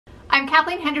I'm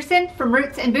Kathleen Henderson from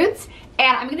Roots and Boots,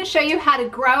 and I'm going to show you how to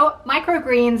grow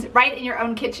microgreens right in your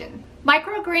own kitchen.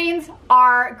 Microgreens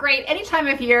are great any time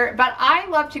of year, but I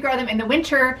love to grow them in the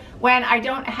winter when I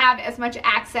don't have as much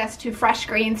access to fresh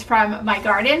greens from my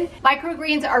garden.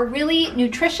 Microgreens are really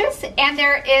nutritious and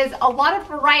there is a lot of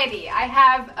variety. I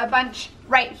have a bunch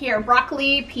right here: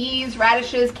 broccoli, peas,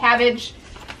 radishes, cabbage.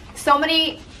 So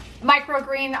many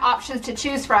microgreen options to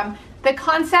choose from. The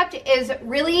concept is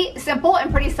really simple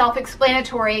and pretty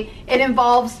self-explanatory. It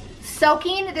involves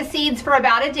soaking the seeds for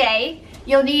about a day.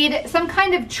 You'll need some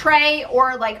kind of tray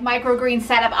or like microgreen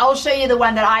setup. I'll show you the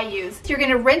one that I use. You're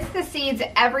gonna rinse the seeds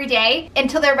every day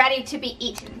until they're ready to be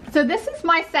eaten. So this is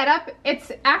my setup.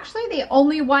 It's actually the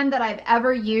only one that I've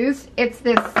ever used. It's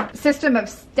this system of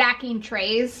stacking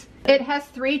trays. It has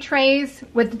 3 trays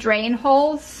with drain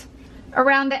holes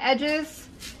around the edges,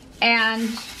 and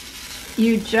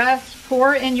you just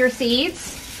pour in your seeds.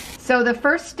 So the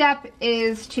first step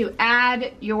is to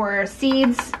add your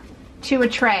seeds to a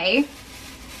tray.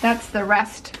 That's the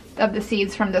rest of the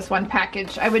seeds from this one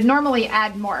package. I would normally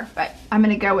add more, but I'm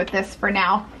gonna go with this for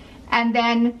now. And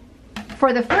then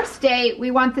for the first day,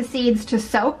 we want the seeds to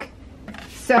soak.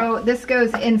 So this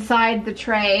goes inside the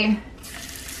tray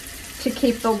to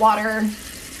keep the water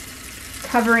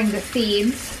covering the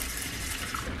seeds.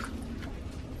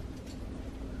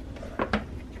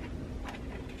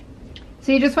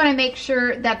 So you just want to make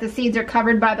sure that the seeds are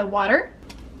covered by the water.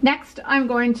 Next, I'm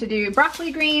going to do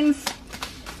broccoli greens.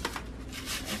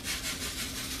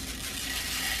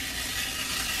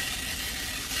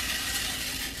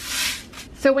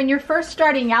 So when you're first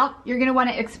starting out, you're going to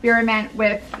want to experiment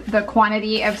with the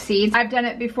quantity of seeds. I've done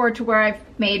it before to where I've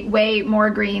made way more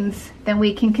greens than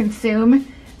we can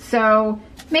consume. So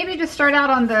maybe just start out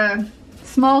on the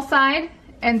small side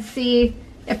and see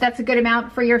if that's a good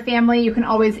amount for your family. You can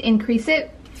always increase it.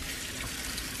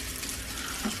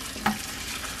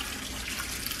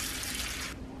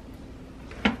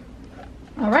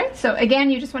 All right, so again,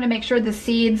 you just want to make sure the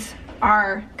seeds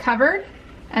are covered.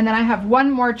 And then I have one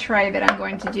more tray that I'm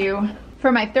going to do.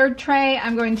 For my third tray,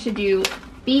 I'm going to do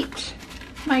beet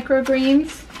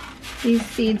microgreens. These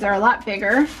seeds are a lot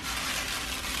bigger.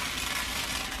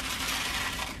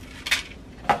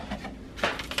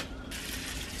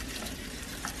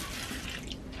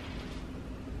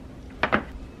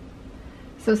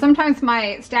 So sometimes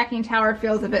my stacking tower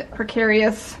feels a bit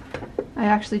precarious. I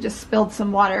actually just spilled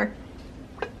some water.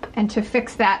 And to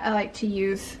fix that, I like to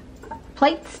use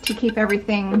plates to keep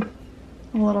everything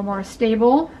a little more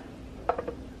stable.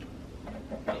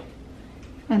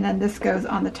 And then this goes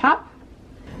on the top.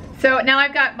 So now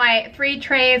I've got my 3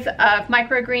 trays of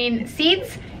microgreen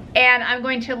seeds, and I'm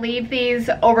going to leave these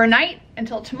overnight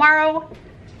until tomorrow,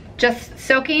 just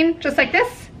soaking, just like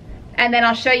this. And then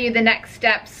I'll show you the next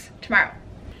steps tomorrow.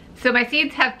 So my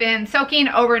seeds have been soaking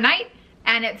overnight,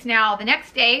 and it's now the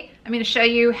next day. I'm going to show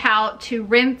you how to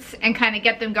rinse and kind of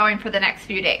get them going for the next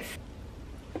few days.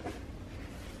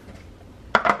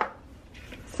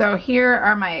 So here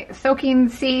are my soaking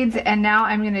seeds, and now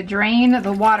I'm going to drain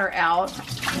the water out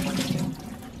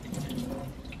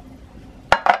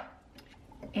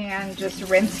and just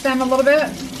rinse them a little bit.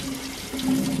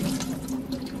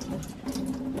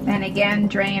 And again,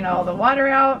 drain all the water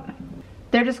out.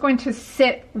 They're just going to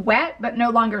sit wet but no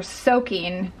longer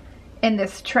soaking in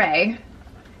this tray.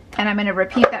 And I'm going to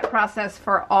repeat that process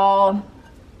for all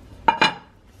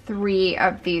 3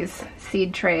 of these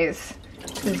seed trays.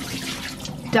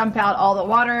 Just dump out all the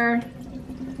water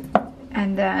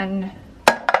and then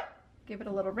give it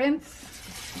a little rinse.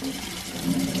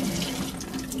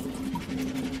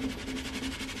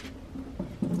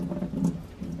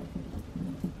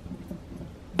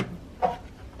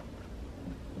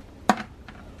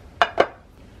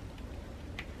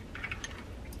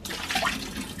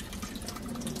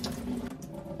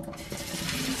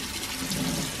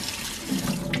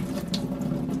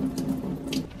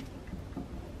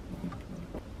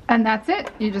 And that's it.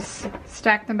 You just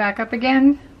stack them back up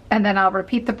again, and then I'll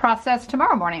repeat the process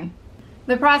tomorrow morning.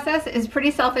 The process is pretty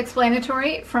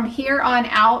self-explanatory. From here on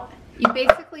out, you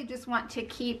basically just want to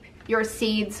keep your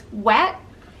seeds wet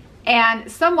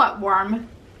and somewhat warm.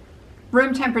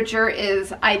 Room temperature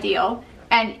is ideal,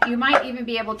 and you might even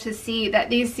be able to see that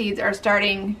these seeds are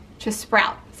starting to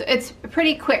sprout. So it's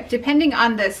pretty quick depending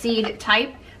on the seed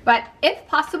type, but if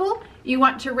possible, you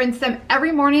want to rinse them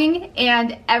every morning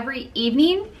and every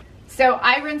evening. So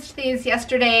I rinsed these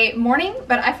yesterday morning,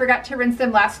 but I forgot to rinse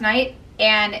them last night.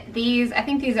 And these, I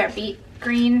think these are beet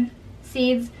green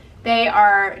seeds. They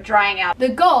are drying out. The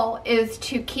goal is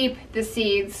to keep the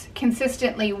seeds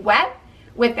consistently wet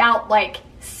without like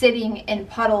sitting in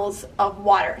puddles of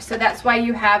water. So that's why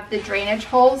you have the drainage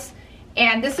holes.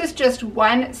 And this is just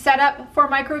one setup for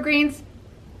microgreens.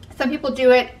 Some people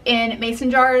do it in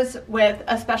mason jars with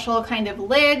a special kind of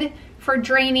lid for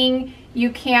draining.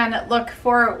 You can look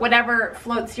for whatever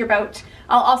floats your boat.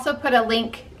 I'll also put a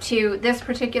link to this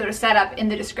particular setup in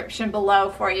the description below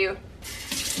for you.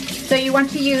 So you want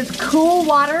to use cool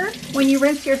water when you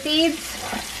rinse your seeds.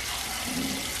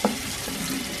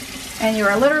 And you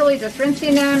are literally just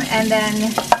rinsing them and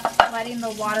then letting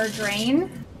the water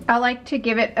drain. I like to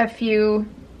give it a few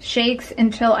shakes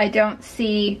until I don't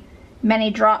see many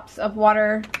drops of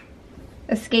water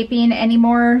escaping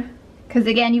anymore. Because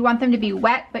again, you want them to be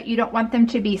wet, but you don't want them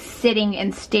to be sitting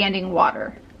in standing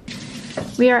water.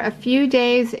 We are a few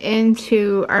days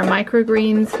into our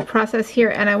microgreens process here,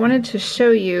 and I wanted to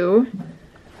show you,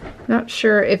 not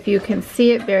sure if you can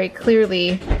see it very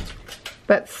clearly,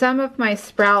 but some of my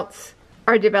sprouts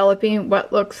are developing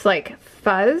what looks like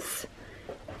fuzz.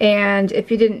 And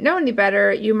if you didn't know any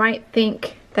better, you might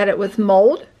think that it was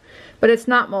mold, but it's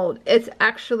not mold. It's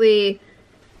actually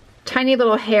tiny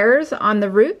little hairs on the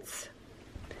roots.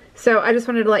 So I just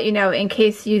wanted to let you know, in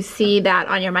case you see that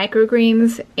on your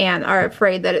microgreens and are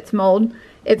afraid that it's mold,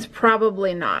 it's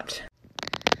probably not.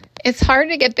 It's hard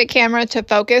to get the camera to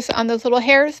focus on those little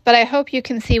hairs, but I hope you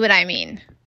can see what I mean.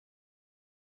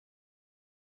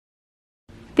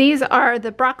 These are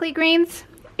the broccoli greens,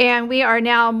 and we are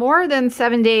now more than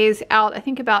 7 days out, I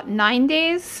think about 9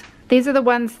 days. These are the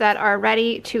ones that are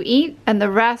ready to eat, and the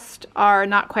rest are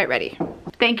not quite ready.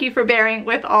 Thank you for bearing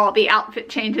with all the outfit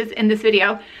changes in this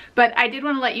video, but I did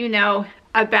want to let you know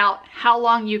about how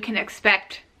long you can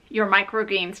expect your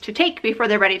microgreens to take before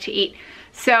they're ready to eat.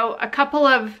 So a couple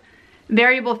of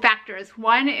variable factors.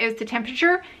 One is the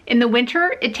temperature. In the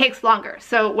winter, it takes longer.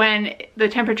 So when the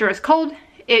temperature is cold,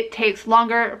 it takes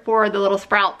longer for the little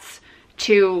sprouts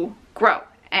to grow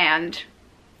and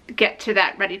get to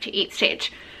that ready to eat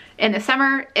stage. In the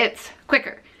summer, it's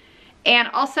quicker. And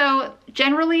also,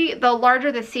 generally, the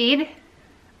larger the seed,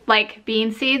 like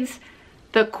bean seeds,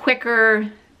 the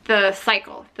quicker the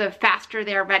cycle, the faster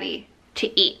they're ready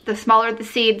to eat. The smaller the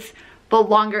seeds, the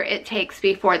longer it takes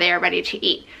before they are ready to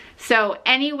eat. So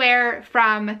anywhere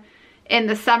from, in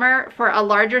the summer, for a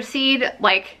larger seed,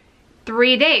 like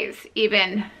 3 days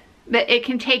even, but it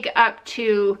can take up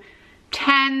to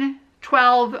 10,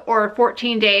 12, or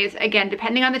 14 days, again,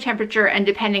 depending on the temperature and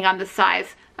depending on the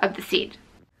size of the seed.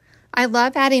 I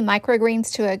love adding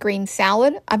microgreens to a green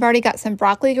salad. I've already got some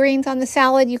broccoli greens on the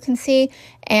salad, you can see,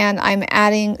 and I'm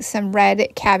adding some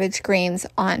red cabbage greens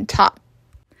on top.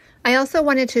 I also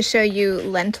wanted to show you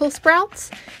lentil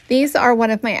sprouts. These are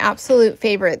one of my absolute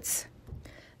favorites.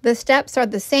 The steps are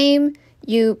the same.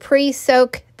 You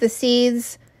pre-soak the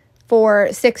seeds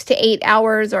for 6 to 8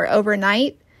 hours or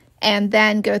overnight, and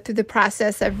then go through the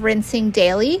process of rinsing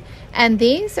daily. And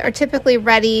these are typically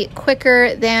ready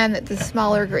quicker than the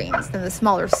smaller greens, than the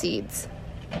smaller seeds.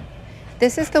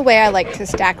 This is the way I like to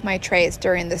stack my trays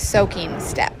during the soaking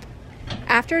step.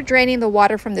 After draining the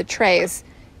water from the trays,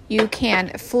 you can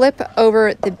flip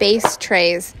over the base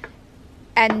trays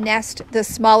and nest the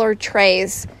smaller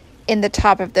trays in the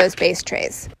top of those base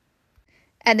trays.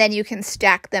 And then you can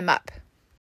stack them up.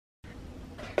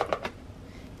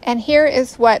 And here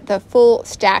is what the full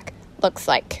stack looks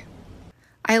like.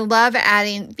 I love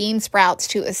adding bean sprouts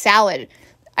to a salad.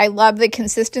 I love the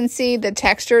consistency, the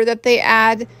texture that they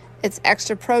add. It's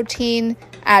extra protein,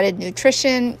 added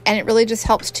nutrition, and it really just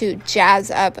helps to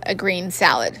jazz up a green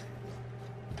salad.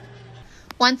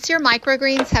 Once your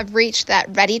microgreens have reached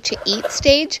that ready-to-eat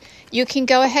stage, you can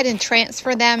go ahead and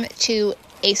transfer them to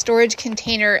a storage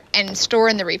container and store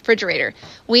in the refrigerator.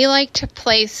 We like to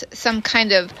place some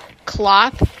kind of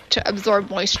cloth to absorb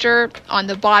moisture on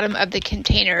the bottom of the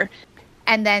container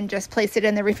and then just place it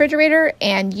in the refrigerator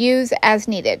and use as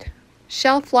needed.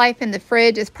 Shelf life in the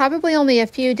fridge is probably only a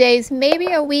few days,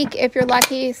 maybe a week if you're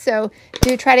lucky, so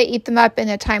do try to eat them up in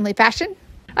a timely fashion.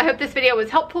 I hope this video was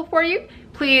helpful for you.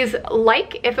 Please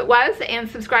like if it was, and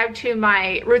subscribe to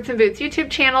my Roots and Boots YouTube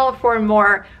channel for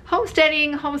more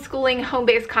homesteading, homeschooling,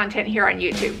 home-based content here on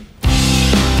YouTube.